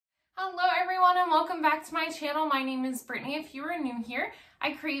everyone and welcome back to my channel. My name is Brittany. If you are new here,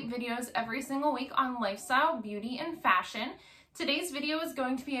 I create videos every single week on lifestyle, beauty, and fashion. Today's video is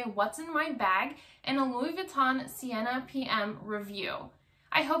going to be a what's in my bag and a Louis Vuitton Siena PM review.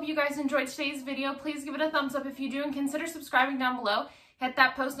 I hope you guys enjoyed today's video. Please give it a thumbs up if you do and consider subscribing down below. Hit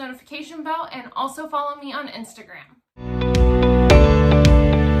that post notification bell and also follow me on Instagram.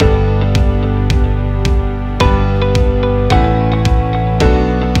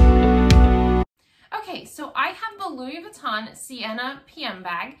 So I have the Louis Vuitton Siena PM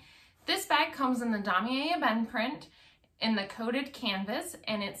bag. This bag comes in the Damier Ebene print in the coated canvas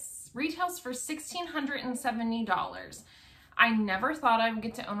and it retails for $1,670. I never thought I would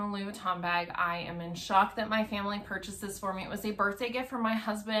get to own a Louis Vuitton bag. I am in shock that my family purchased this for me. It was a birthday gift from my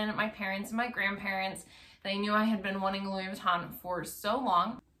husband, my parents, and my grandparents. They knew I had been wanting a Louis Vuitton for so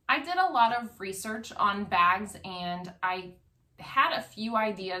long. I did a lot of research on bags and I had a few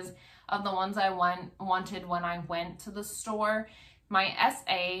ideas of the ones I wanted when I went to the store. My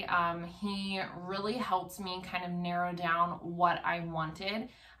SA, he really helped me kind of narrow down what I wanted.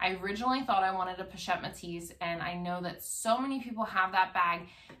 I originally thought I wanted a Pochette Métis, and I know that so many people have that bag,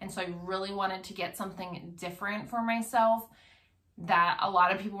 and so I really wanted to get something different for myself that a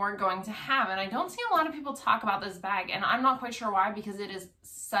lot of people weren't going to have. And I don't see a lot of people talk about this bag, and I'm not quite sure why, because it is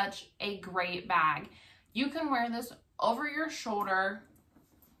such a great bag. You can wear this over your shoulder,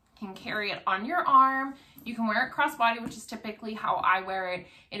 can carry it on your arm, you can wear it crossbody, which is typically how I wear it.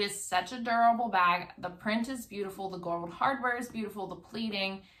 It is such a durable bag. The print is beautiful, the gold hardware is beautiful, the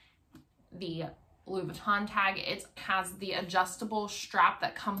pleating, the Louis Vuitton tag, it has the adjustable strap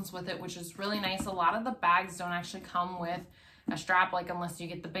that comes with it, which is really nice. A lot of the bags don't actually come with a strap, like unless you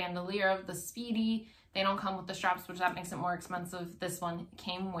get the bandolier, the Speedy, they don't come with the straps, which that makes it more expensive. This one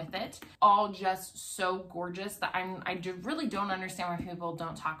came with it. All just so gorgeous that really don't understand why people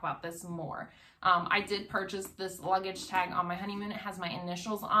don't talk about this more. I did purchase this luggage tag on my honeymoon. It has my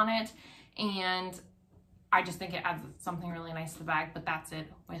initials on it, and I just think it adds something really nice to the bag, but that's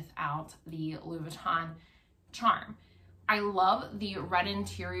it without the Louis Vuitton charm. I love the red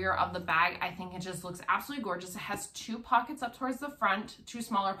interior of the bag. I think it just looks absolutely gorgeous. It has two pockets up towards the front, two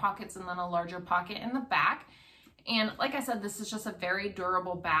smaller pockets, and then a larger pocket in the back. And like I said, this is just a very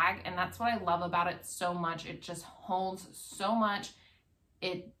durable bag, and that's what I love about it so much. It just holds so much.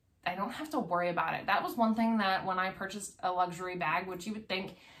 I don't have to worry about it. That was one thing that when I purchased a luxury bag, which you would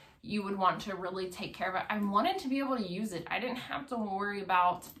think you would want to really take care of it, I wanted to be able to use it. I didn't have to worry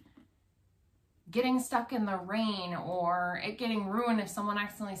about getting stuck in the rain or it getting ruined if someone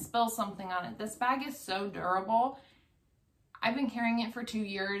accidentally spills something on it. This bag is so durable. I've been carrying it for 2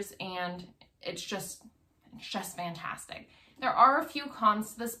 years and it's just fantastic. There are a few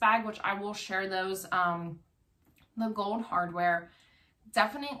cons to this bag, which I will share those. The gold hardware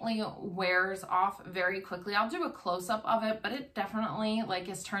definitely wears off very quickly. I'll do a close-up of it, but it definitely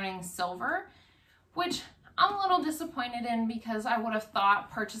is turning silver, which I'm a little disappointed in, because I would have thought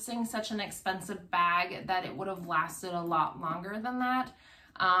purchasing such an expensive bag that it would have lasted a lot longer than that.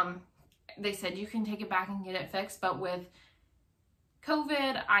 They said you can take it back and get it fixed, but with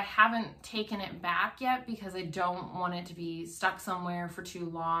COVID, I haven't taken it back yet because I don't want it to be stuck somewhere for too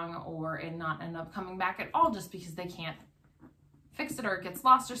long or it not end up coming back at all just because they can't fix it or it gets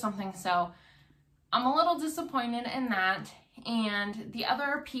lost or something. So I'm a little disappointed in that. And the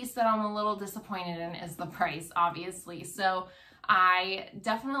other piece that I'm a little disappointed in is the price, obviously. So I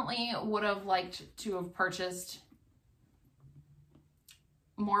definitely would have liked to have purchased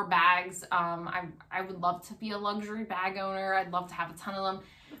more bags. I would love to be a luxury bag owner. I'd love to have a ton of them,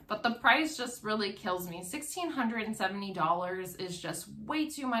 but the price just really kills me. $1,670 is just way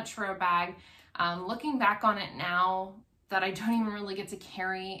too much for a bag. Looking back on it now that I don't even really get to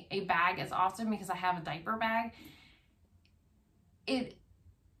carry a bag as often because I have a diaper bag, it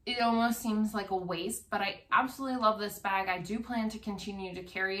almost seems like a waste, but I absolutely love this bag. I do plan to continue to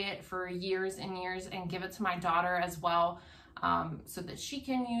carry it for years and years and give it to my daughter as well, so that she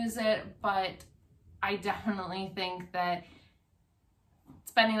can use it. But I definitely think that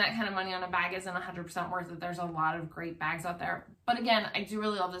spending that kind of money on a bag isn't 100% worth it. There's a lot of great bags out there. But again, I do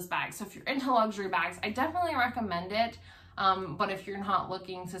really love this bag. So if you're into luxury bags, I definitely recommend it. But if you're not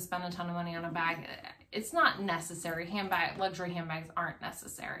looking to spend a ton of money on a bag, it's not necessary. Luxury handbags aren't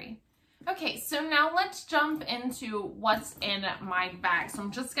necessary. Okay, so now let's jump into what's in my bag. So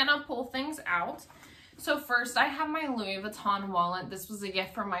I'm just gonna pull things out. So first I have my Louis Vuitton wallet. This was a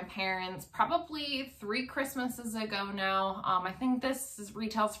gift from my parents probably 3 Christmases ago now. I think this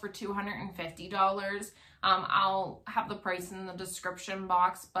retails for $250. I'll have the price in the description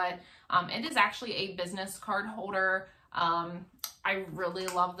box, but it is actually a business card holder. I really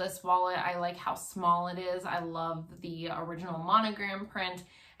love this wallet. I like how small it is. I love the original monogram print.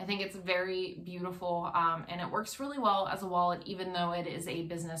 I think it's very beautiful, and it works really well as a wallet, even though it is a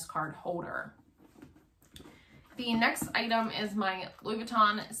business card holder. The next item is my Louis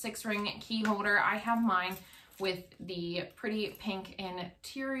Vuitton 6-ring key holder. I have mine with the pretty pink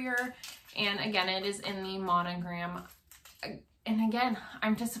interior, and again, it is in the monogram. And again,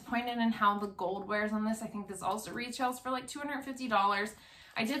 I'm disappointed in how the gold wears on this. I think this also retails for like $250.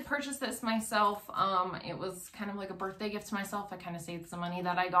 I did purchase this myself. It was kind of like a birthday gift to myself. I kind of saved some money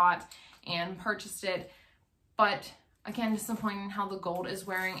that I got and purchased it. But again, disappointed in how the gold is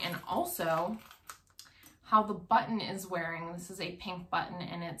wearing, and also how the button is wearing. This is a pink button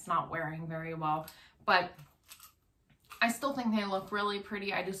and it's not wearing very well, but I still think they look really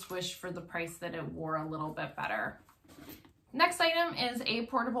pretty. I just wish for the price that it wore a little bit better. Next item is a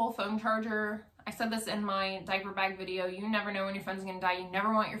portable phone charger. I said this in my diaper bag video. You never know when your phone's gonna die. You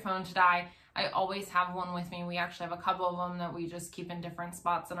never want your phone to die. I always have one with me. We actually have a couple of them that we just keep in different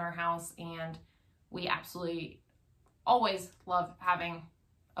spots in our house, and we absolutely always love having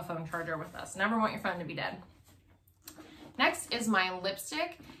a phone charger with us. Never want your phone to be dead. Next is my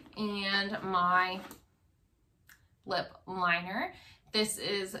lipstick and my lip liner. This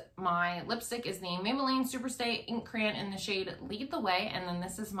is my lipstick is the Maybelline Superstay Ink Crayon in the shade Lead the Way, and then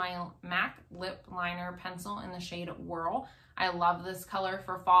this is my MAC lip liner pencil in the shade Whirl. I love this color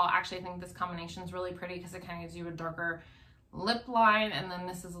for fall. Actually, I think this combination is really pretty because it kind of gives you a darker lip line, and then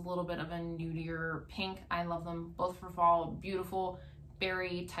this is a little bit of a nudier pink. I love them both for fall. Beautiful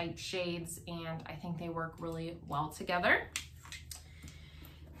berry type shades, and I think they work really well together.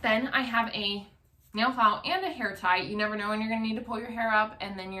 Then I have a nail file and a hair tie. You never know when you're going to need to pull your hair up,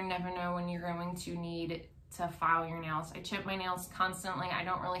 and then you never know when you're going to need to file your nails. I chip my nails constantly. I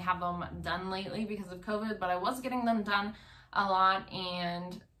don't really have them done lately because of COVID, but I was getting them done a lot,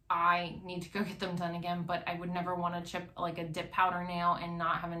 and I need to go get them done again, but I would never want to chip like a dip powder nail and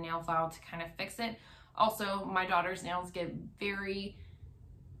not have a nail file to kind of fix it. Also, my daughter's nails get very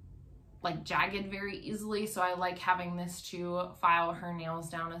like jagged very easily, so I like having this to file her nails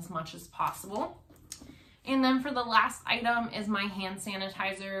down as much as possible. And then for the last item is my hand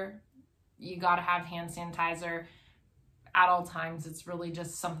sanitizer. You gotta have hand sanitizer at all times. It's really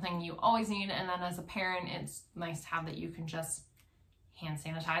just something you always need, and then as a parent, it's nice to have that you can just hand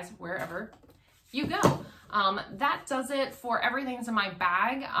sanitize wherever you go. That does it for everything that's in my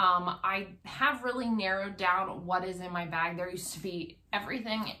bag. I have really narrowed down what is in my bag. There used to be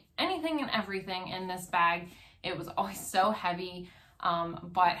everything, anything and everything in this bag. It was always so heavy,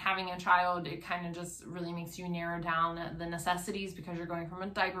 but having a child, it kind of just really makes you narrow down the necessities because you're going from a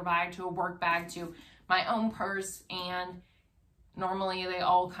diaper bag to a work bag to my own purse, and normally they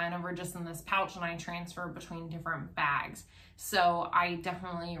all kind of are just in this pouch and I transfer between different bags. So I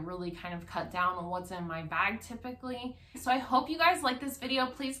definitely really kind of cut down on what's in my bag typically. So I hope you guys like this video.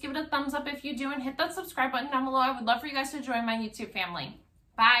 Please give it a thumbs up if you do, and hit that subscribe button down below. I would love for you guys to join my YouTube family.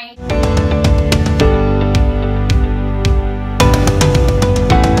 Bye.